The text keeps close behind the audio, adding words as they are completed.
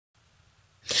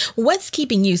What's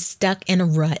keeping you stuck in a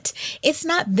rut? It's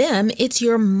not them, it's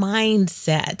your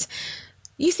mindset.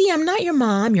 You see, I'm not your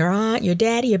mom, your aunt, your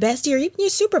daddy, your bestie, or even your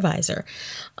supervisor.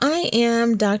 I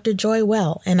am Dr. Joy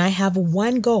Well, and I have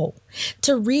one goal: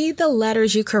 to read the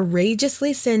letters you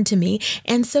courageously send to me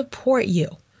and support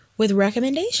you with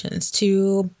recommendations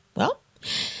to,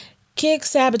 kick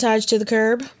sabotage to the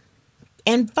curb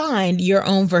and find your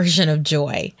own version of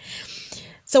joy.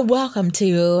 So welcome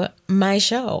to my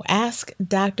show, Ask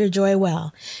Dr. Joy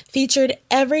Well, featured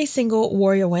every single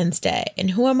Warrior Wednesday.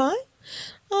 And who am I?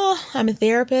 Oh, I'm a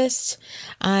therapist.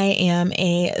 I am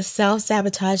a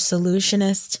self-sabotage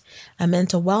solutionist, a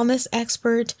mental wellness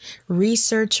expert,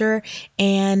 researcher,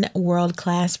 and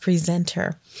world-class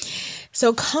presenter.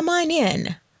 So come on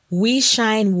in. We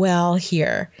shine well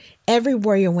here every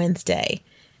Warrior Wednesday.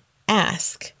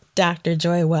 Ask Dr.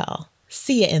 Joy Well.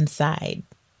 See you inside.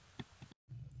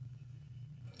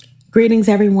 Greetings,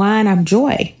 everyone. I'm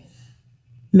Joy,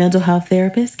 mental health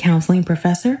therapist, counseling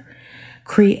professor,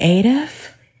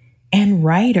 creative, and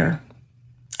writer.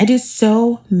 I do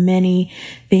so many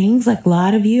things like a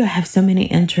lot of you. I have so many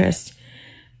interests,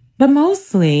 but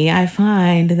mostly I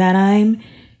find that I'm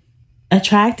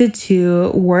attracted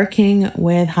to working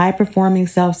with high-performing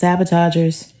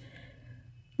self-sabotagers.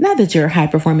 Not that you're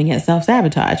high-performing at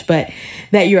self-sabotage, but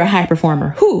that you're a high performer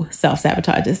who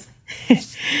self-sabotages.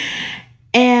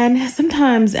 And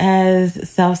sometimes as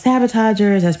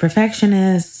self-sabotagers, as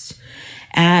perfectionists,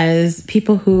 as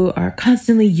people who are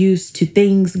constantly used to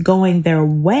things going their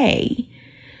way,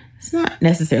 it's not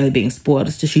necessarily being spoiled,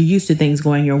 it's just you're used to things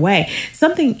going your way.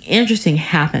 Something interesting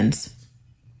happens.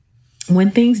 When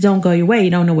things don't go your way, you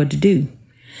don't know what to do.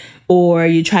 Or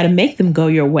you try to make them go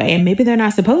your way, and maybe they're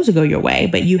not supposed to go your way,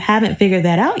 but you haven't figured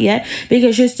that out yet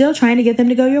because you're still trying to get them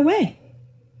to go your way.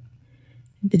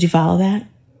 Did you follow that?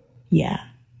 Yeah.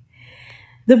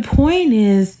 The point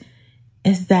is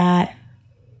that,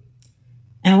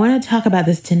 and I want to talk about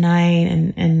this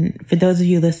tonight, and for those of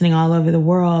you listening all over the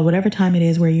world, whatever time it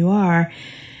is where you are,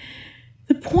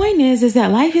 the point is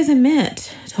that life isn't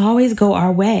meant to always go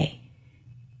our way.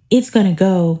 It's going to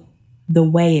go the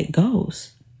way it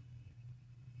goes.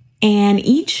 And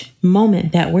each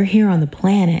moment that we're here on the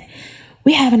planet,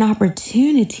 we have an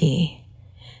opportunity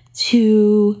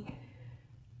to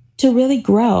really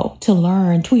grow, to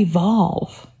learn, to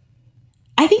evolve.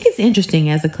 I think it's interesting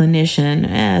as a clinician,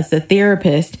 as a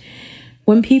therapist,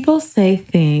 when people say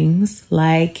things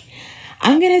like,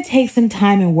 I'm going to take some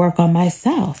time and work on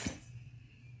myself.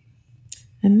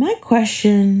 And my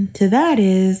question to that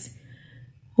is,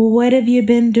 what have you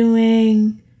been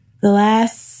doing the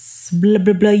last blah,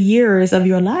 blah, blah years of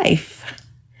your life?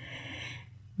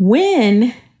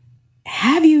 When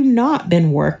have you not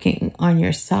been working on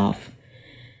yourself?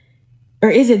 Or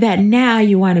is it that now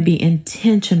you want to be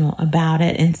intentional about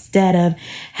it instead of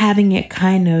having it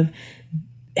kind of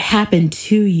happen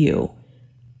to you,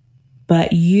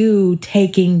 but you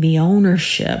taking the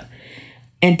ownership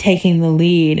and taking the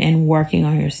lead and working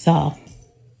on yourself?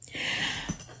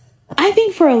 I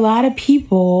think for a lot of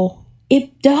people,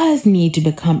 it does need to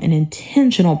become an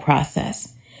intentional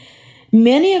process.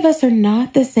 Many of us are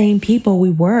not the same people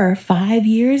we were 5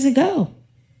 years ago.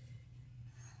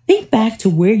 Think back to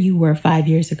where you were 5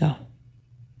 years ago.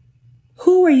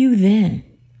 Who were you then?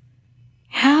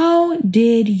 How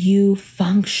did you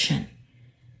function?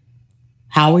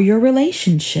 How were your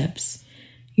relationships?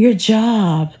 Your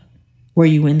job? Were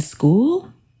you in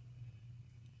school?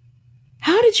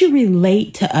 How did you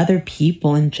relate to other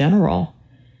people in general?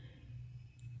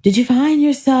 Did you find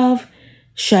yourself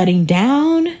shutting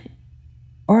down?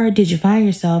 Or did you find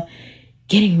yourself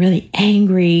getting really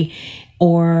angry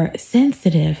or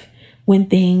sensitive when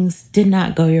things did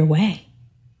not go your way?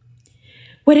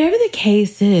 Whatever the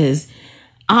case is,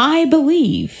 I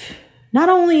believe not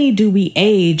only do we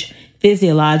age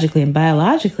physiologically and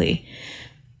biologically,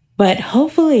 but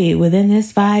hopefully within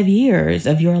this 5 years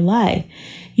of your life,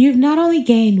 you've not only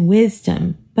gained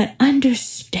wisdom, but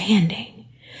understanding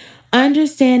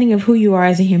of who you are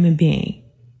as a human being.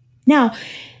 Now,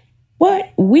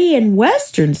 what we in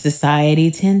Western society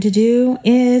tend to do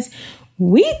is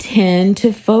we tend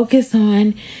to focus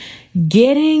on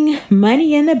getting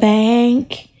money in the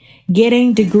bank,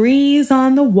 getting degrees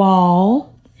on the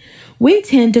wall. We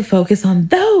tend to focus on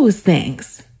those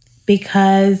things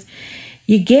because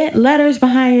you get letters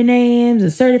behind your names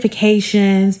and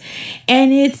certifications,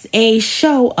 and it's a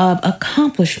show of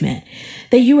accomplishment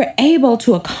that you were able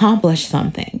to accomplish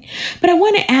something. But I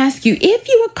want to ask you, if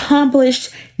you accomplished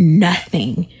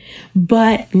nothing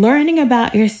but learning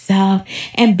about yourself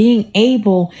and being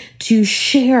able to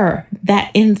share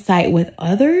that insight with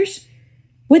others,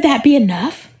 would that be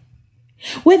enough?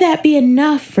 Would that be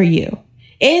enough for you?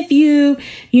 If you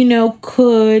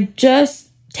could just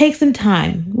take some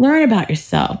time, learn about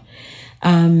yourself,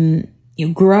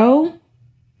 you grow,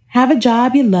 have a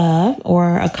job you love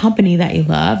or a company that you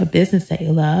love, a business that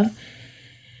you love,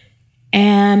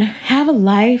 and have a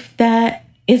life that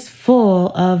is full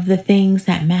of the things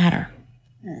that matter,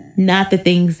 not the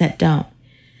things that don't.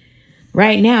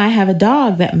 Right now, I have a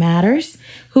dog that matters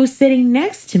who's sitting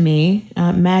next to me,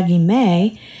 Maggie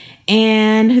May.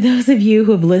 And those of you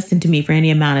who have listened to me for any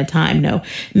amount of time know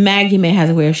Maggie May has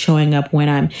a way of showing up when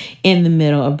I'm in the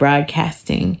middle of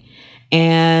broadcasting.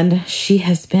 And she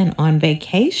has been on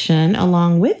vacation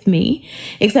along with me,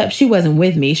 except she wasn't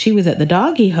with me. She was at the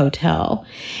doggy hotel.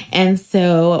 And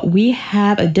so we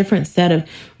have a different set of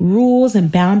rules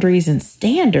and boundaries and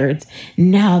standards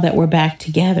now that we're back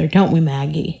together, don't we,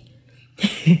 Maggie?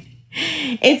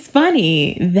 It's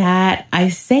funny that I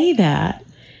say that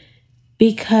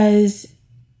because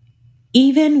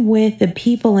even with the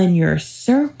people in your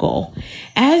circle,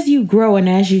 as you grow and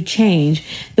as you change,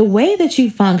 the way that you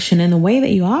function and the way that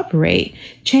you operate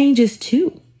changes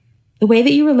too. The way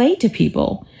that you relate to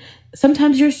people.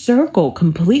 Sometimes your circle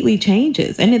completely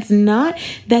changes. And it's not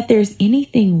that there's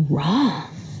anything wrong.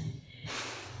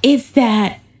 It's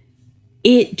that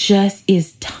it just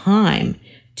is time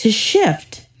to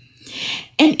shift.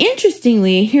 And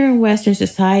interestingly, here in Western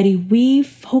society, we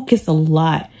focus a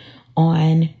lot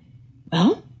on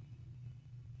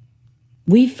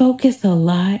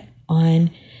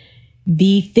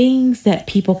the things that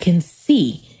people can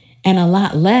see and a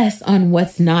lot less on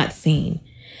what's not seen.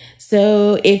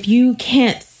 So if you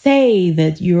can't say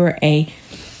that you're a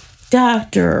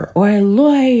doctor or a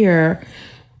lawyer,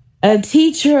 a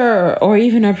teacher, or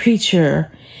even a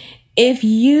preacher, if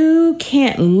you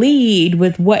can't lead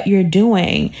with what you're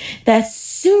doing, that's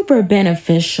super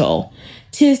beneficial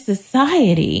to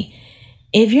society.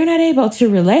 If you're not able to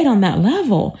relate on that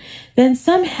level, then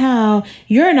somehow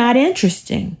you're not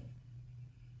interesting.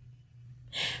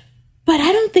 But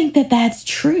I don't think that that's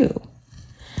true.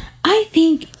 I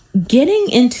think getting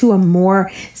into a more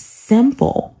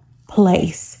simple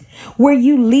place where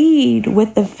you lead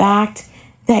with the fact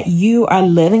that you are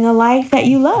living a life that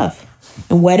you love.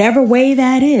 In whatever way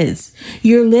that is,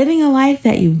 you're living a life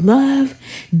that you love,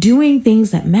 doing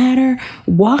things that matter,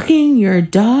 walking your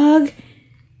dog,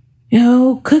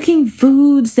 cooking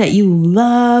foods that you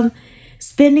love,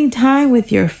 spending time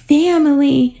with your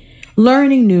family,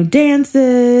 learning new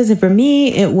dances. And for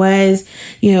me, it was,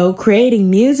 creating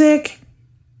music.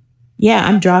 Yeah,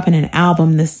 I'm dropping an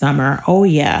album this summer. Oh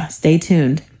yeah, stay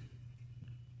tuned.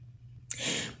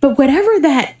 But whatever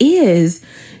that is,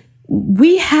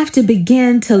 we have to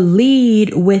begin to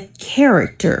lead with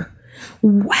character.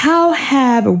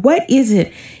 What is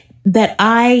it that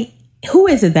who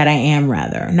is it that I am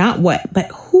rather? Not what, but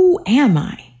who am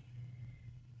I?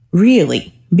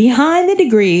 Really? Behind the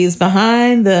degrees,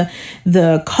 behind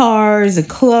the cars, the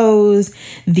clothes,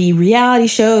 the reality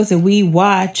shows that we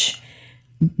watch,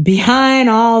 behind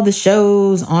all the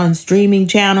shows on streaming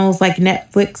channels like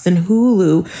Netflix and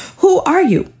Hulu, who are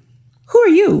you? Who are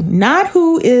you? Not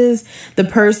who is the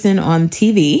person on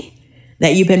TV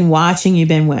that you've been watching, you've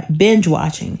been binge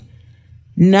watching.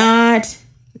 Not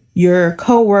your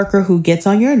coworker who gets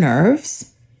on your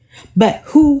nerves, but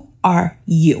who are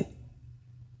you?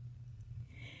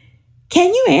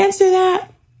 Can you answer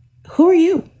that? Who are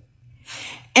you?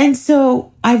 And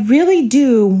so I really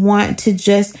do want to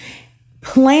just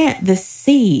plant the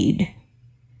seed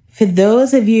for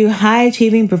those of you high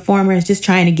achieving performers just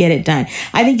trying to get it done.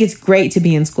 I think it's great to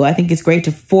be in school. I think it's great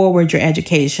to forward your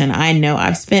education. I know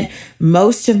I've spent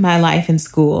most of my life in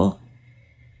school.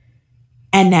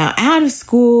 And now out of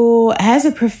school as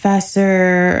a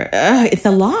professor, it's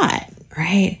a lot,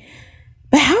 right?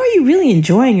 But how are you really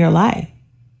enjoying your life?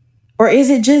 Or is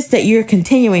it just that you're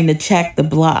continuing to check the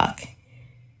block?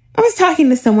 I was talking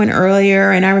to someone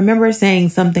earlier and I remember saying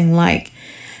something like,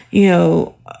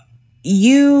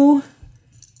 you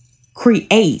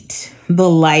create the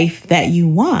life that you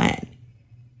want.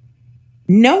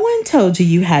 No one told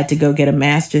you had to go get a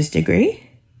master's degree.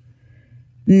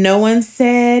 No one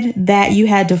said that you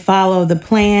had to follow the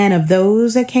plan of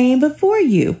those that came before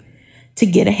you to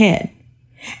get ahead.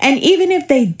 And even if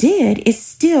they did, it's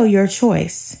still your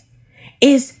choice.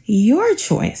 It's your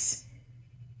choice.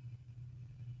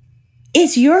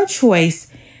 It's your choice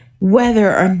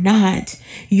whether or not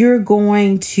you're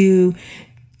going to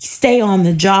stay on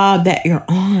the job that you're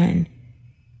on.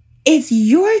 It's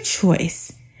your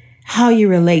choice how you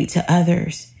relate to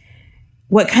others,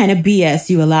 what kind of BS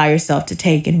you allow yourself to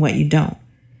take and what you don't.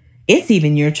 It's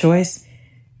even your choice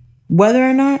whether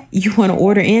or not you want to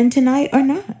order in tonight or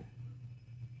not.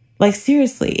 Like,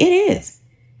 seriously, it is.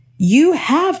 You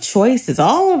have choices.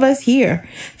 All of us here,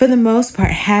 for the most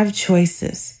part, have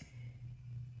choices.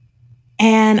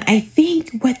 And I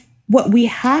think what we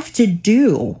have to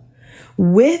do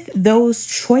with those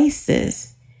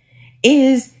choices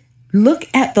is look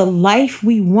at the life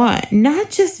we want, not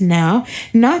just now,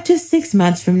 not just 6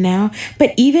 months from now,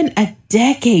 but even a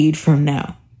decade from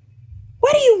now.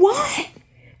 What do you want?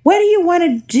 What do you want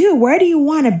to do? Where do you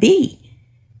want to be?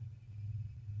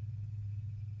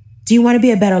 Do you want to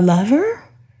be a better lover?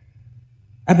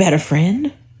 A better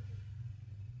friend?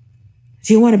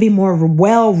 Do you want to be more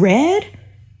well-read?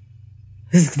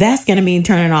 That's going to mean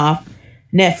turning off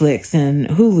Netflix and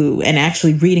Hulu and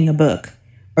actually reading a book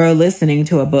or listening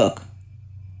to a book.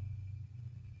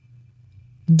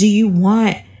 Do you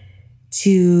want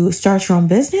to start your own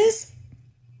business?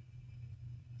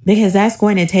 Because that's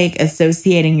going to take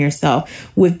associating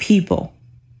yourself with people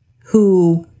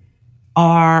who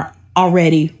are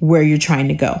already where you're trying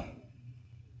to go.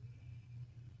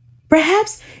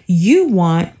 Perhaps you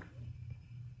want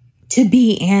to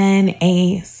be in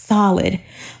a solid,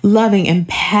 loving, and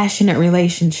passionate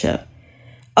relationship.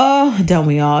 Oh, don't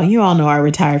we all? You all know I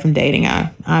retired from dating.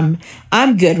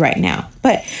 I'm good right now.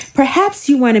 But perhaps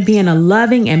you want to be in a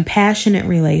loving and passionate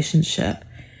relationship.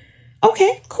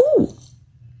 Okay, cool.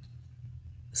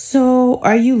 So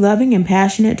are you loving and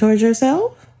passionate towards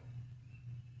yourself?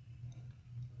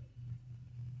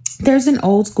 There's an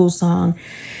old school song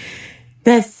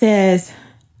that says,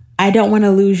 I don't want to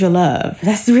lose your love.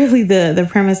 That's really the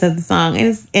premise of the song. And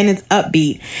it's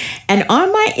upbeat. And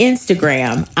on my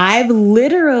Instagram, I've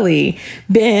literally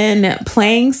been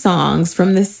playing songs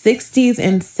from the 60s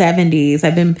and 70s.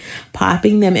 I've been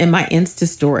popping them in my Insta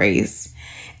stories.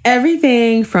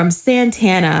 Everything from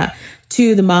Santana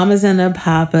to the Mamas and the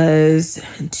Papas,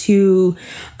 to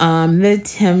the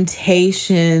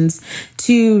Temptations,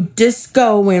 to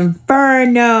Disco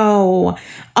Inferno,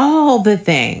 all the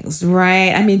things,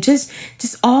 right? I mean, just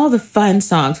all the fun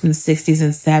songs from the 60s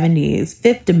and 70s.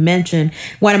 Fifth Dimension,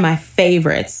 one of my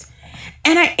favorites.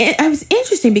 And I was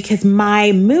interesting because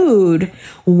my mood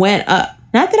went up.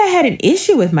 Not that I had an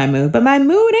issue with my mood, but my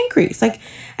mood increased. Like,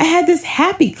 I had this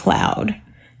happy cloud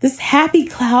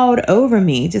over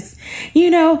me. Just,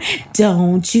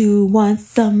 don't you want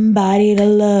somebody to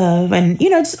love? And,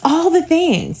 just all the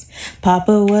things.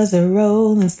 Papa was a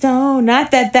Rolling Stone.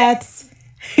 Not that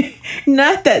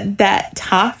that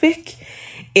topic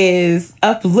is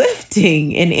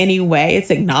uplifting in any way. It's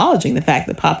acknowledging the fact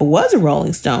that Papa was a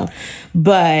Rolling Stone,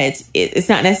 but it's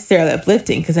not necessarily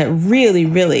uplifting because it really,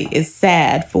 really is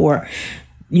sad for,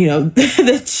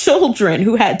 the children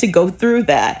who had to go through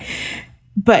that.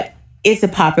 But it's a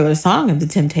popular song of the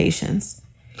Temptations.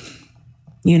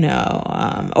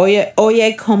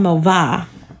 Oye Como Va,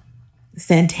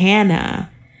 Santana.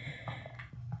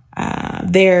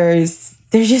 There's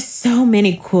just so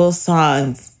many cool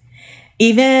songs.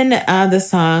 Even the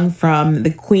song from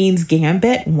The Queen's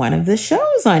Gambit, one of the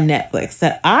shows on Netflix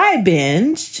that I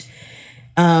binged.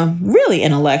 Really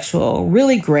intellectual,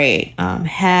 really great.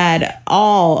 Had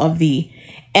all of the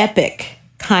epic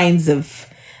kinds of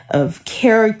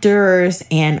characters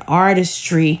and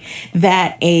artistry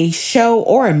that a show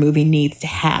or a movie needs to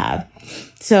have.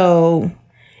 So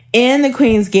in The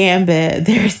Queen's Gambit,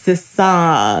 there's this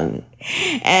song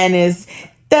and it's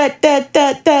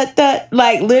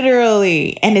like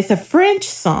literally, and it's a French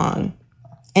song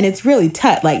and it's really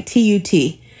tut, like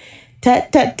T-U-T,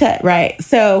 tut, right?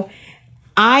 So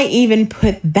I even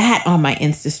put that on my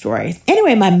Insta stories.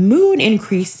 Anyway, my mood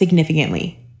increased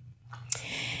significantly.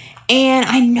 And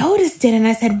I noticed it and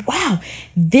I said, wow,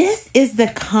 this is the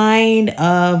kind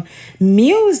of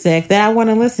music that I want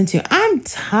to listen to. I'm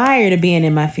tired of being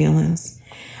in my feelings.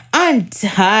 I'm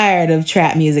tired of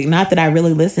trap music. Not that I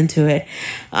really listen to it.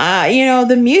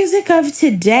 The music of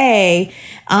today,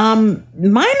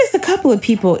 minus a couple of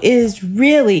people, is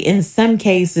really, in some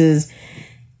cases,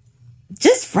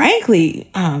 just frankly,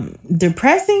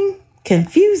 depressing,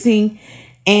 confusing,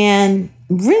 and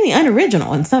really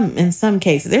unoriginal in some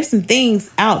cases. There's some things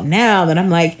out now that I'm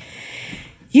like,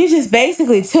 you just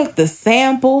basically took the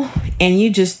sample and you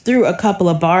just threw a couple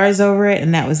of bars over it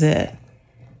and that was it.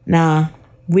 Nah,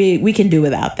 we can do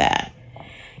without that.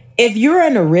 If you're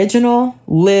an original,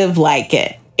 live like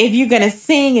it. If you're going to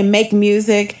sing and make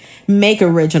music, make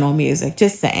original music.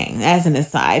 Just saying, as an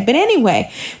aside. But anyway,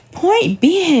 point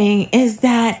being is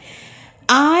that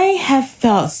I have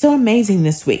felt so amazing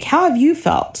this week. How have you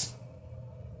felt?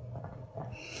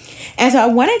 And so I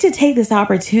wanted to take this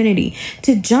opportunity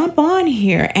to jump on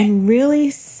here and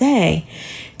really say,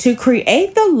 to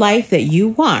create the life that you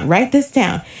want, write this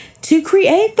down. To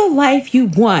create the life you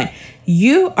want,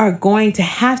 you are going to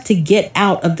have to get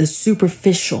out of the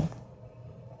superficial.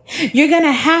 You're going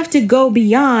to have to go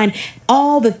beyond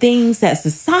all the things that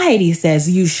society says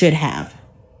you should have.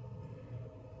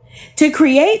 To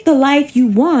create the life you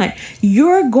want,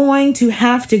 you're going to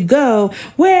have to go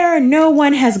where no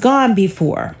one has gone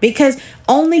before, because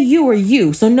only you are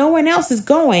you. So no one else is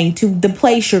going to the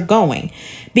place you're going,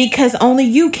 because only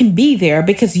you can be there,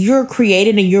 because you're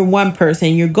created and you're one person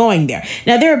and you're going there.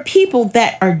 Now, there are people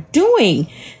that are doing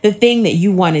the thing that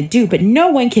you want to do, but no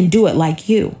one can do it like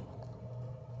you.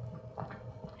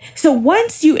 So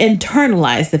once you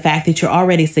internalize the fact that you're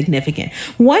already significant,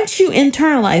 once you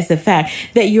internalize the fact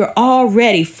that you're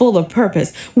already full of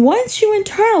purpose, once you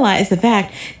internalize the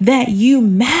fact that you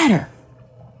matter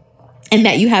and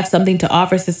that you have something to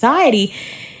offer society,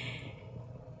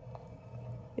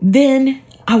 then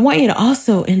I want you to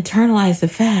also internalize the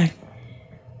fact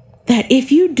that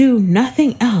if you do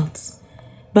nothing else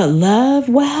but love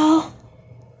well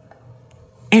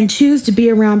and choose to be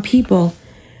around people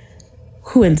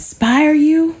who inspire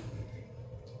you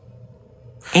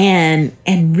and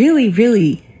really,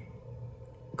 really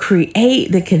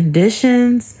create the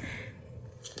conditions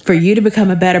for you to become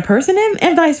a better person,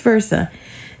 and vice versa,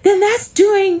 then that's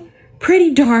doing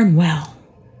pretty darn well.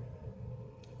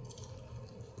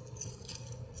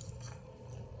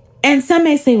 And some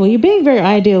may say, well, you're being very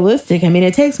idealistic. I mean,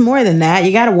 it takes more than that.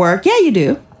 You got to work. Yeah, you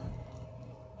do.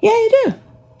 Yeah, you do.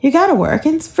 You got to work.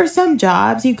 And for some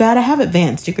jobs, you got to have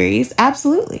advanced degrees.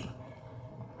 Absolutely.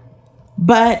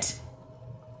 But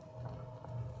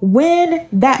when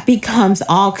that becomes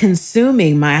all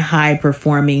consuming, my high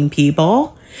performing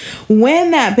people, when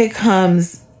that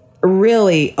becomes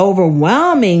really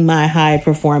overwhelming, my high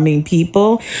performing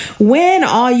people, when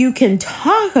all you can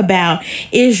talk about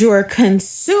is your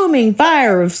consuming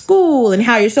fire of school and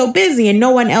how you're so busy and no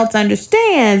one else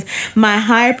understands, my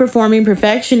high performing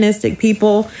perfectionistic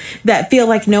people that feel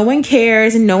like no one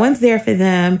cares and no one's there for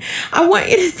them, I want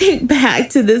you to think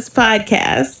back to this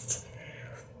podcast.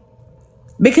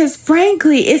 Because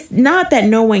frankly, it's not that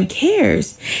no one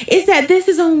cares. It's that this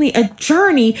is only a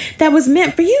journey that was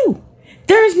meant for you.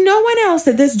 There's no one else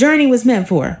that this journey was meant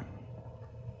for.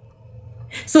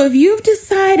 So if you've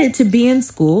decided to be in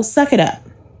school, suck it up.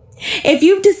 If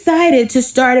you've decided to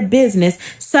start a business,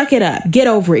 suck it up. Get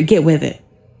over it. Get with it.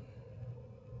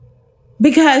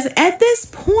 Because at this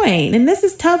point, and this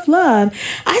is tough love,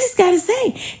 I just got to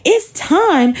say, it's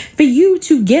time for you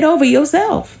to get over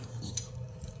yourself.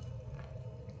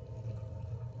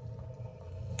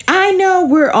 I know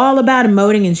we're all about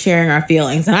emoting and sharing our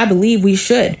feelings, and I believe we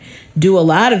should do a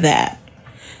lot of that.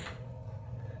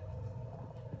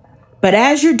 But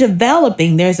as you're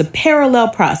developing, there's a parallel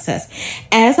process.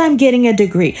 As I'm getting a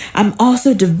degree, I'm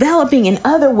also developing in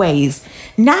other ways,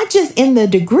 not just in the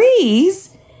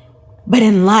degrees, but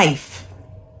in life.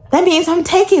 That means I'm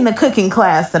taking the cooking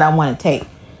class that I want to take.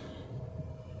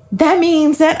 That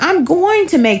means that I'm going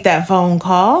to make that phone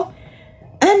call.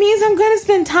 That means I'm going to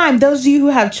spend time. Those of you who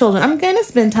have children, I'm going to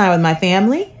spend time with my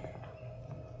family.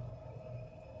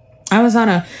 I was on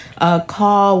a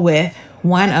call with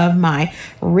one of my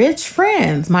rich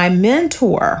friends, my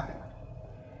mentor,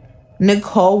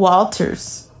 Nicole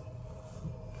Walters.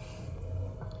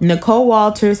 Nicole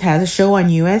Walters has a show on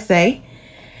USA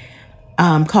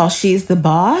called She's the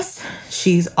Boss.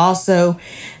 She's also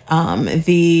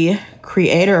the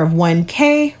creator of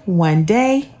 1K, One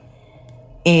Day,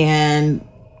 and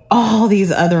all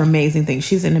these other amazing things.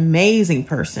 She's an amazing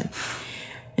person.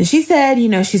 And she said,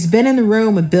 she's been in the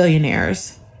room with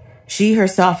billionaires. She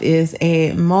herself is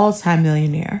a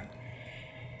multimillionaire.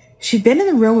 She'd been in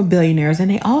the room with billionaires and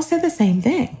they all said the same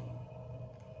thing.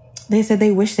 They said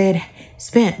they wish they had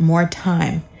spent more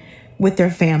time with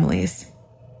their families.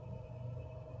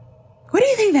 What do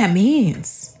you think that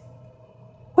means?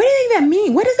 What do you think that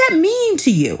means? What does that mean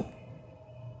to you?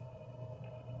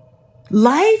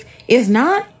 Life is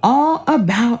not all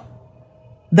about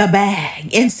the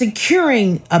bag and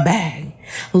securing a bag.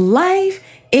 Life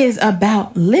is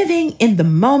about living in the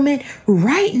moment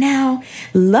right now,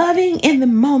 loving in the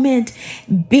moment,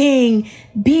 being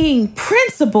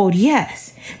principled,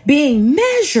 yes, being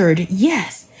measured,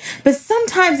 yes, but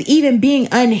sometimes even being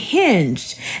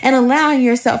unhinged and allowing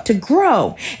yourself to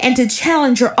grow and to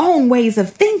challenge your own ways of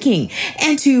thinking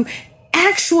and to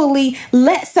actually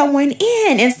let someone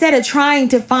in instead of trying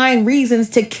to find reasons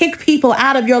to kick people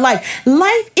out of your life.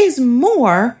 Life is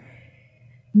more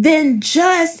than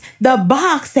just the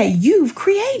box that you've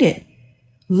created.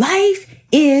 Life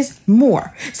is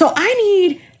more. So I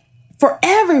need for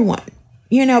everyone,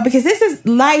 because this is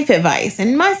life advice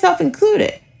and myself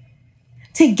included,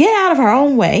 to get out of our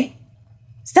own way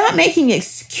Stop making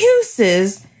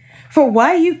excuses for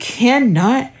why you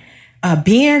cannot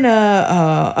be in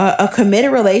a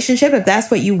committed relationship if that's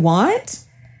what you want.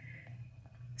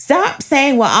 Stop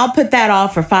saying, well, I'll put that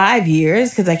off for 5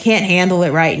 years because I can't handle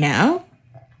it right now.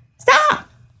 Stop.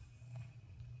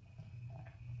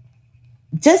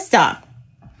 Just stop.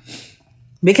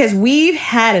 Because we've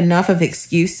had enough of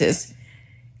excuses.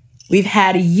 We've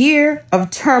had a year of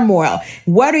turmoil.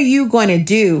 What are you going to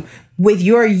do with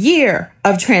your year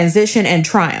of transition and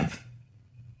triumph?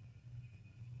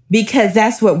 Because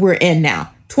that's what we're in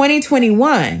now.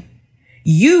 2021,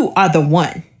 you are the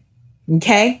one.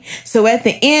 Okay? So at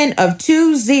the end of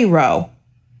 2-0,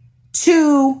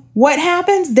 what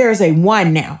happens? There's a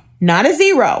 1 now, not a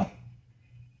 0.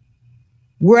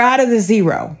 We're out of the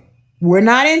 0. We're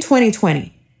not in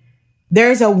 2020.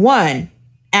 There's a 1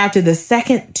 after the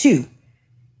second 2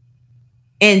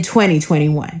 in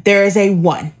 2021. There is a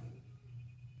 1.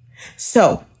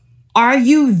 So are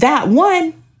you that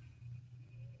 1?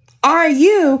 Are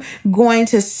you going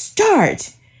to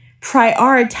start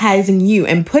prioritizing you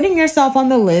and putting yourself on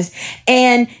the list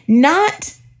and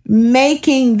not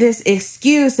making this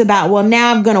excuse about, well,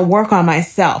 now I'm going to work on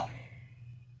myself?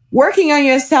 Working on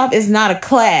yourself is not a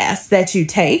class that you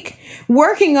take.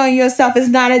 Working on yourself is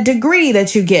not a degree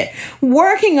that you get.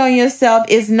 Working on yourself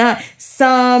is not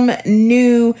some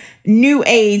new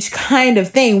age kind of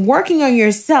thing. Working on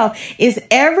yourself is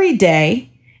every day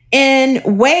in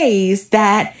ways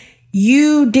that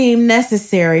you deem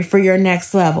necessary for your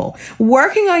next level.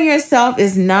 Working on yourself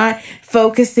is not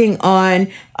focusing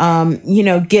on,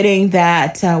 getting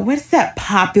that, what's that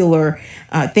popular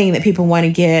thing that people want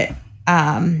to get?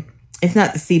 It's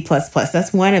not the C++.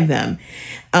 That's one of them.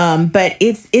 But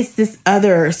it's this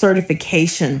other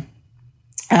certification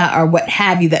or what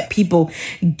have you that people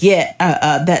get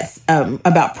that's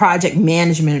about project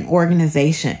management and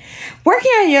organization.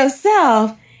 Working on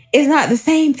yourself is not the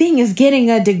same thing as getting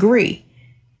a degree.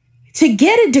 To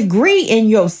get a degree in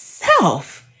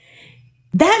yourself,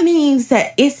 that means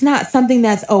that it's not something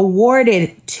that's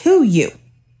awarded to you.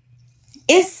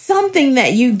 It's something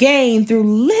that you gain through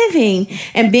living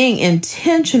and being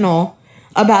intentional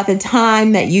about the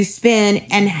time that you spend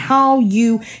and how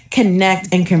you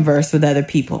connect and converse with other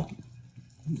people.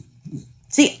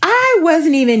 See, I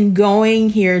wasn't even going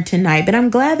here tonight, but I'm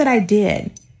glad that I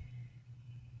did.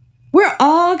 We're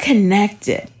all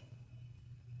connected.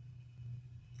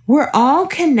 We're all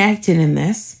connected in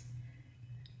this,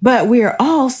 but we are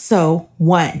also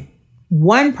one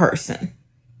person.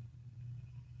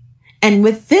 And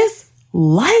with this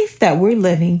life that we're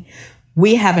living,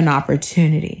 we have an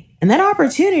opportunity. And that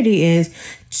opportunity is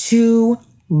to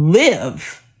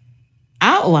live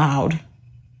out loud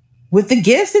with the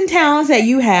gifts and talents that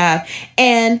you have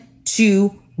and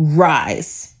to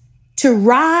rise. To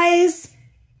rise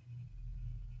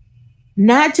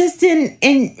not just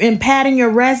in padding your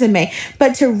resume,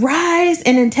 but to rise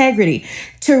in integrity,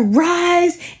 to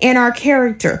rise in our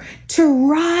character, to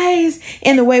rise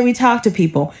in the way we talk to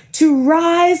people, to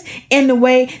rise in the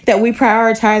way that we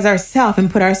prioritize ourselves and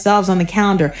put ourselves on the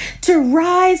calendar, to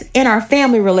rise in our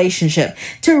family relationship,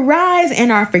 to rise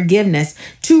in our forgiveness,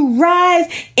 to rise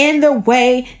in the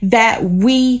way that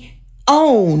we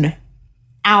own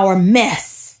our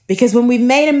mess. Because when we've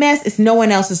made a mess, it's no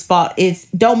one else's fault. It's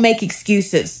don't make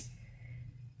excuses.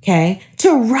 Okay?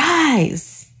 To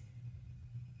rise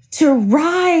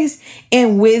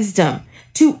in wisdom,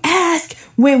 to ask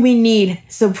when we need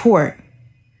support,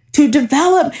 to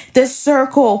develop the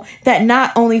circle that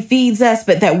not only feeds us,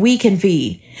 but that we can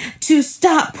feed, to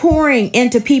stop pouring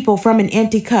into people from an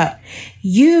empty cup.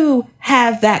 You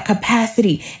have that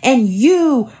capacity and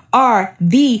you are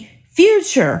the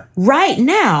future right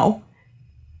now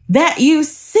that you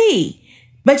see,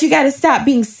 but you got to stop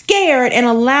being scared and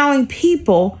allowing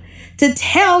people to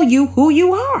tell you who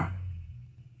you are.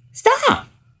 Stop.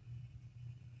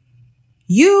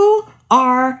 You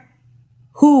are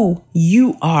who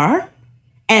you are,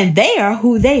 and they are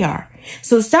who they are.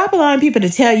 So stop allowing people to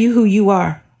tell you who you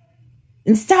are,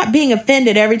 and stop being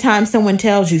offended every time someone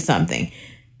tells you something,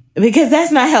 because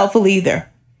that's not helpful either.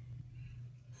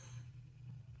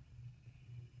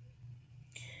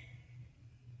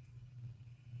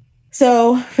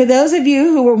 So for those of you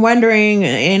who were wondering,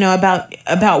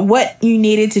 about what you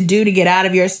needed to do to get out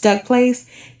of your stuck place,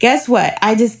 guess what?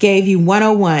 I just gave you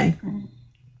 101.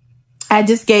 I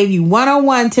just gave you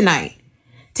 101 tonight.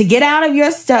 To get out of your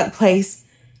stuck place,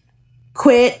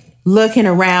 quit looking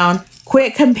around,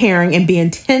 quit comparing, and be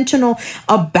intentional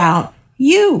about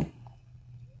you.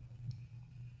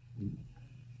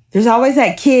 There's always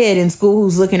that kid in school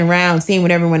who's looking around, seeing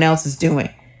what everyone else is doing.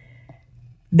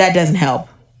 That doesn't help.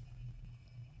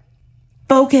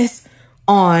 focus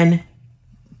on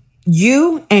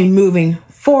you and moving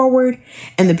forward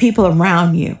and the people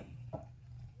around you.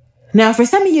 Now, for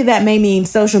some of you, that may mean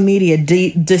social media,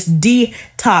 just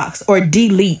detox or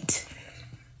delete.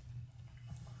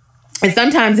 And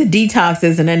sometimes a detox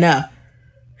isn't enough.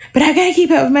 But I got to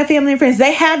keep up with my family and friends.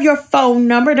 They have your phone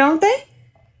number, don't they?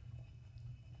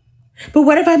 But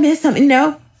what if I miss something?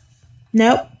 Nope.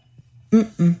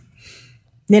 Then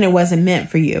it wasn't meant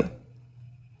for you.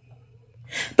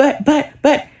 But,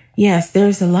 yes,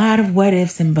 there's a lot of what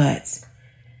ifs and buts.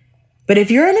 But if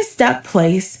you're in a stuck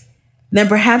place, then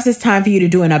perhaps it's time for you to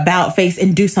do an about face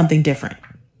and do something different.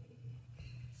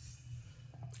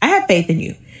 I have faith in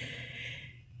you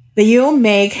that you'll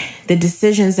make the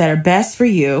decisions that are best for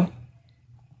you,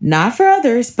 not for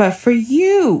others, but for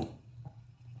you.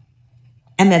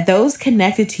 And that those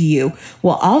connected to you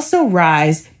will also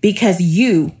rise because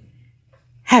you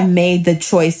have made the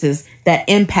choices that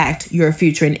impact your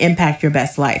future and impact your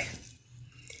best life.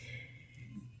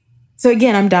 So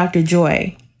again, I'm Dr.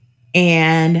 Joy,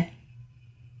 and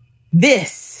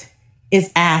this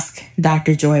is Ask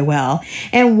Dr. Joy Well.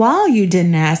 And while you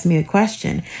didn't ask me a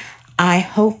question, I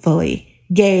hopefully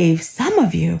gave some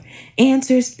of you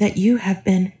answers that you have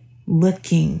been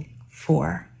looking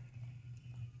for.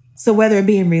 So whether it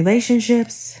be in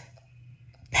relationships,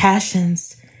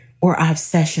 passions, or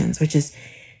obsessions, which is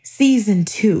season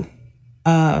 2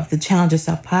 of the Challenge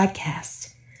Yourself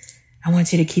podcast, I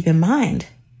want you to keep in mind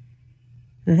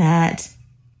that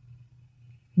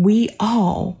we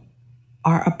all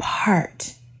are a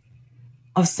part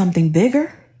of something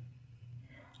bigger,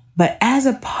 but as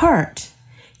a part,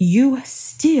 you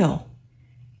still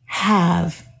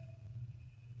have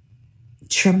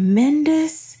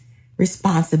tremendous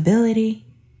responsibility,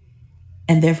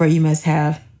 and therefore you must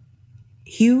have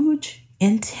huge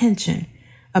intention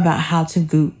about how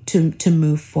to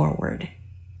move forward.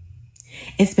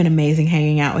 It's been amazing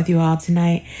hanging out with you all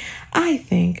tonight. I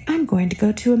think I'm going to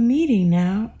go to a meeting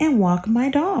now and walk my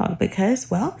dog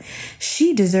because, well,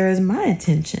 she deserves my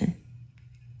attention.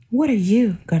 What are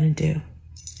you going to do?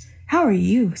 How are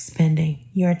you spending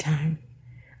your time?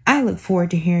 I look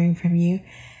forward to hearing from you.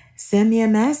 Send me a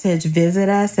message. Visit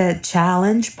us at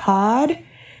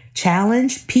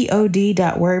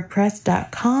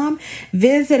challengepod.wordpress.com.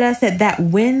 Visit us at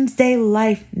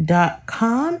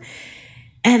thatwednesdaylife.com.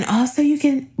 And also you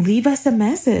can leave us a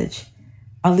message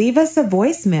or leave us a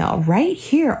voicemail right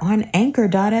here on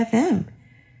anchor.fm.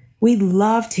 We'd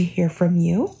love to hear from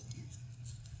you.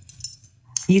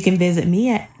 You can visit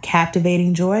me at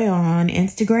Captivating Joy on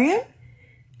Instagram,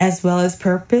 as well as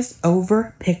Purpose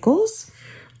Over Pickles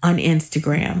on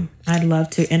Instagram. I'd love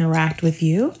to interact with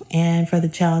you. And for the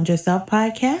Challenge Yourself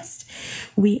podcast,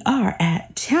 we are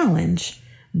at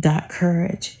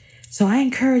challenge.courage. So I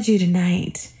encourage you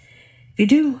tonight, if you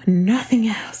do nothing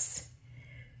else,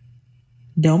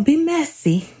 don't be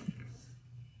messy.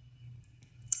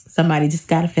 Somebody just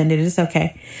got offended. It's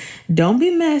okay. Don't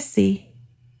be messy.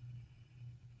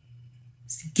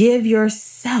 Give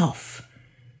yourself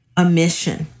a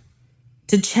mission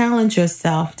to challenge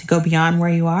yourself to go beyond where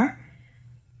you are,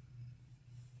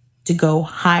 to go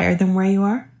higher than where you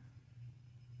are,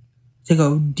 to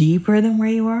go deeper than where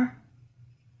you are,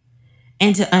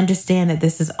 and to understand that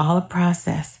this is all a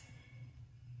process,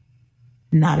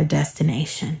 not a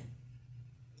destination.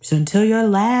 So until your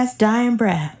last dying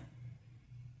breath,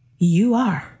 you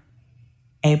are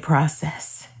a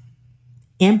process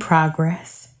in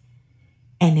progress,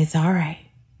 and it's all right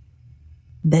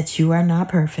that you are not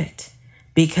perfect,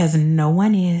 because no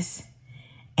one is.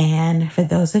 And for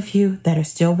those of you that are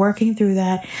still working through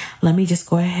that, let me just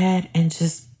go ahead and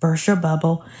just burst your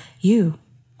bubble. You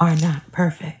are not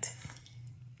perfect,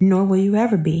 nor will you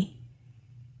ever be.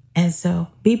 And so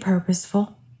be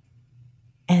purposeful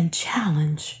and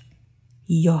challenge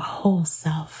your whole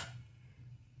self.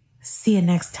 See you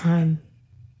next time.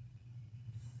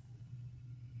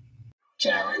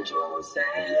 Challenge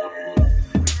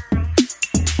yourself.